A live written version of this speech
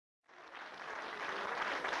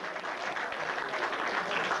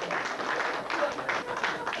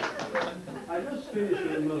finish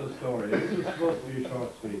with another story. This was supposed to be a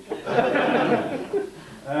short speech.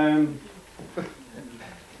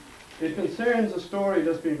 It concerns a story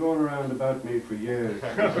that's been going around about me for years.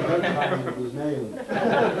 It's about time it was nailed.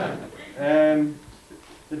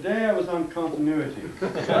 The day I was on continuity.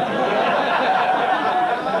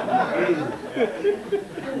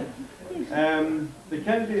 The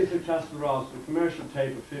Kennedys in Castle Ross, a commercial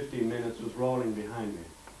tape of 15 minutes was rolling behind me.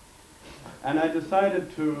 And I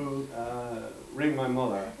decided to ring my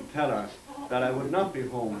mother to tell her that I would not be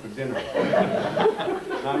home for dinner.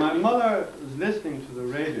 Now my mother was listening to the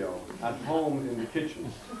radio at home in the kitchen,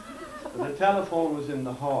 but the telephone was in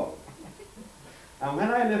the hall. And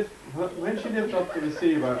when she lifted up the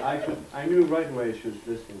receiver, I knew right away she was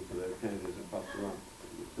listening to the Kennedys across the room,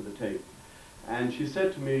 to the tape. And she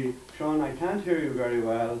said to me, "Sean, I can't hear you very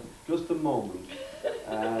well, just a moment,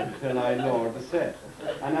 till I lower the set."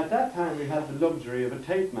 And at that time we had the luxury of a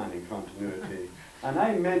tape man in continuity. And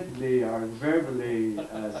I mentally or verbally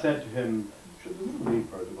said to him, "There's no need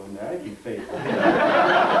for her to go in there, I can face it."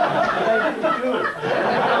 But I didn't do it.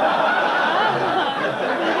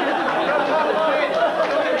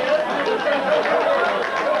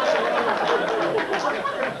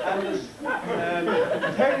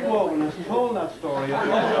 Terry Wogan has told that story.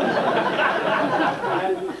 And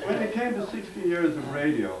when it came to 60 years of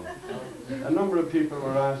radio, a number of people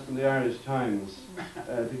were asked in the Irish Times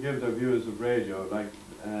to give their views of radio, like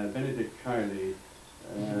Benedict Kiley,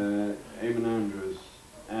 Eamon Andrews,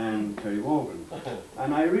 and Terry Wogan.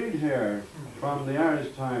 And I read here from the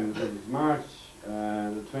Irish Times of March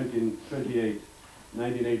the 28th,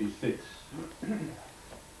 1986.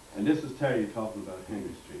 And this is Terry talking about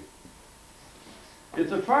Henry Street.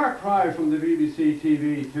 "It's a far cry from the BBC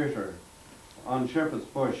TV theatre on Shepherd's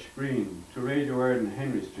Bush Green to Radio Arden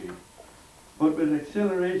Henry Street, but with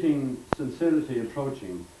exhilarating sincerity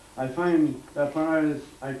approaching, I find that whereas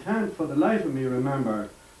I can't for the life of me remember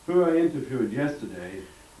who I interviewed yesterday,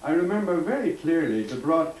 I remember very clearly the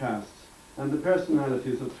broadcasts and the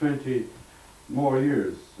personalities of 20 more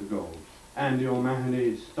years ago. Andy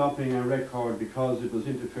O'Mahony stopping a record because it was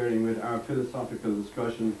interfering with our philosophical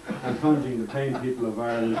discussion and plunging the plain people of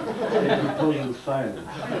Ireland into puzzled silence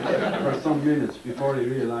for some minutes before he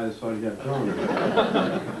realised what he had done.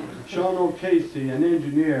 Sean O'Casey, an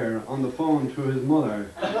engineer, on the phone to his mother,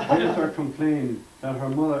 hears her complain that her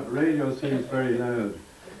mother radio seems very loud.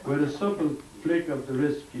 With a supple flick of the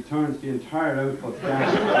wrist, he turns the entire output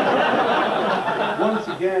down. Once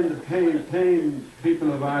again, the plain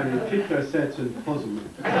people of Ireland keep their sets in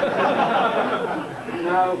puzzlement.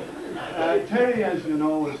 Now, Terry, as you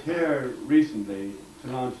know, was here recently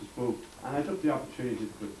to launch his book, and I took the opportunity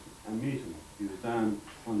to meet him. He was down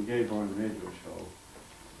on the Gayborn radio show,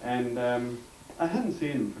 and I hadn't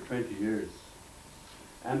seen him for 20 years.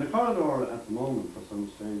 And the corridor at the moment, for some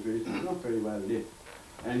strange reason, is not very well lit.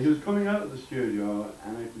 And he was coming out of the studio,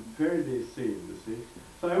 and I could barely see him, you see.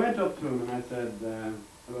 So I went up to him and I said,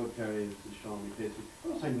 "Hello, Terry, this is SeanMcCasey. Of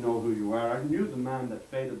course I know who you are. I knew the man that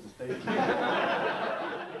faded the station."